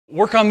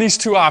Work on these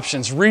two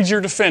options, read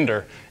your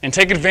defender, and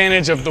take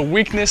advantage of the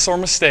weakness or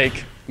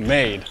mistake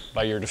made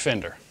by your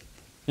defender.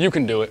 You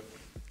can do it.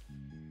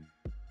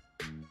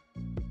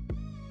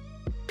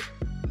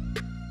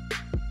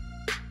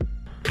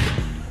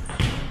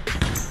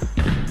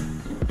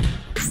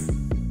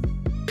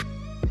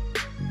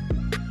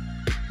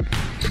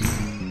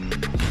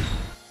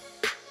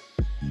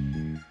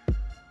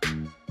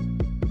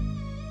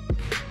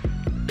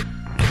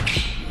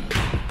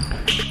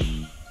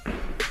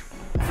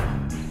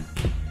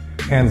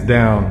 Hands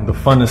down, the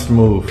funnest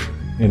move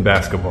in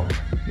basketball,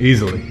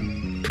 easily.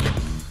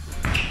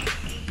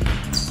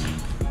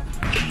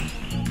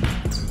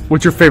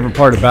 What's your favorite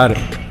part about it?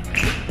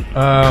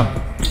 My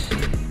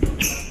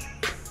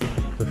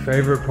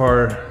favorite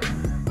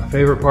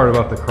part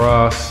about the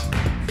cross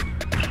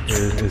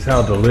is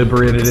how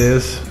deliberate it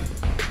is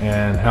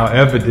and how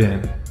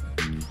evident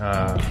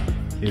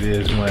it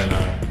is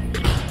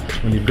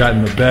when you've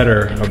gotten the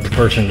better of the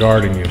person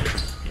guarding you.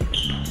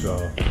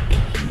 So,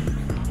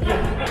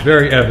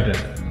 very evident.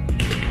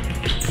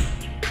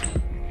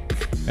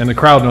 And the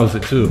crowd knows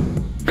it too.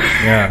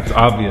 Yeah, it's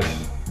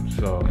obvious.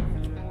 So.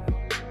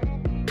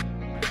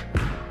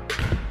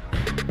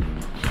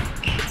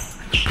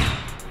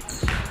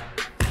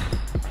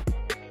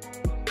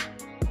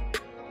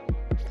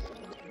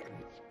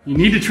 You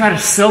need to try to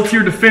sell to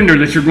your defender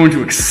that you're going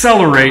to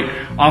accelerate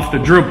off the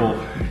dribble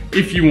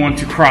if you want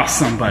to cross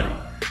somebody.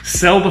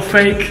 Sell the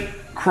fake,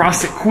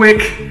 cross it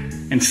quick,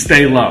 and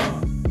stay low.